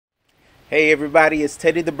Hey everybody, it's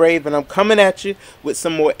Teddy the Brave, and I'm coming at you with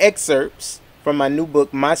some more excerpts from my new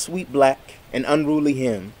book, My Sweet Black, An Unruly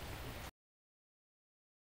Hymn.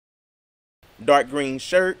 Dark green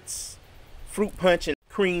shirts, fruit punch and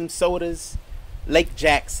cream sodas, Lake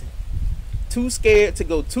Jackson. Too scared to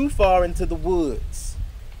go too far into the woods.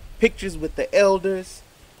 Pictures with the elders,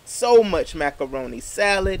 so much macaroni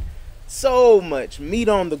salad, so much meat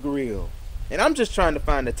on the grill. And I'm just trying to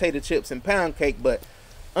find the tater chips and pound cake, but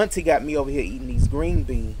Auntie got me over here eating these green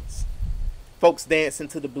beans. Folks dancing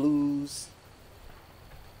to the blues.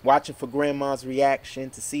 Watching for Grandma's reaction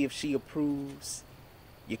to see if she approves.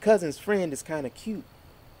 Your cousin's friend is kind of cute.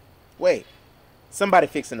 Wait, somebody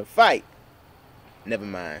fixing a fight. Never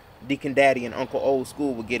mind. Deacon Daddy and Uncle Old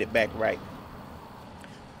School will get it back right.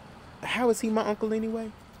 How is he my uncle anyway?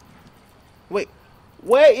 Wait,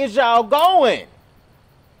 where is y'all going?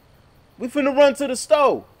 We finna run to the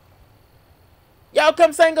store. Y'all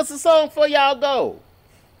come sing us a song before y'all go.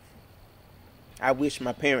 I wish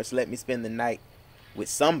my parents let me spend the night with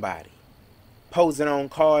somebody. Posing on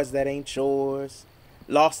cars that ain't yours.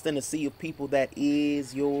 Lost in a sea of people that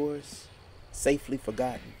is yours. Safely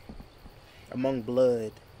forgotten. Among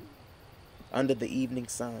blood. Under the evening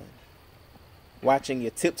sun. Watching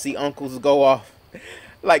your tipsy uncles go off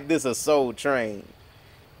like this a soul train.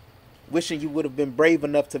 Wishing you would have been brave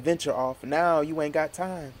enough to venture off. Now you ain't got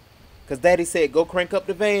time. Because Daddy said, go crank up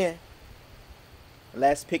the van.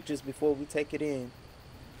 Last pictures before we take it in.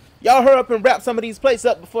 Y'all hurry up and wrap some of these plates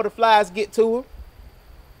up before the flies get to them.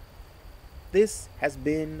 This has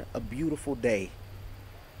been a beautiful day.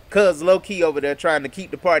 Cuz low-key over there trying to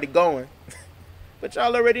keep the party going. But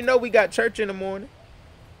y'all already know we got church in the morning.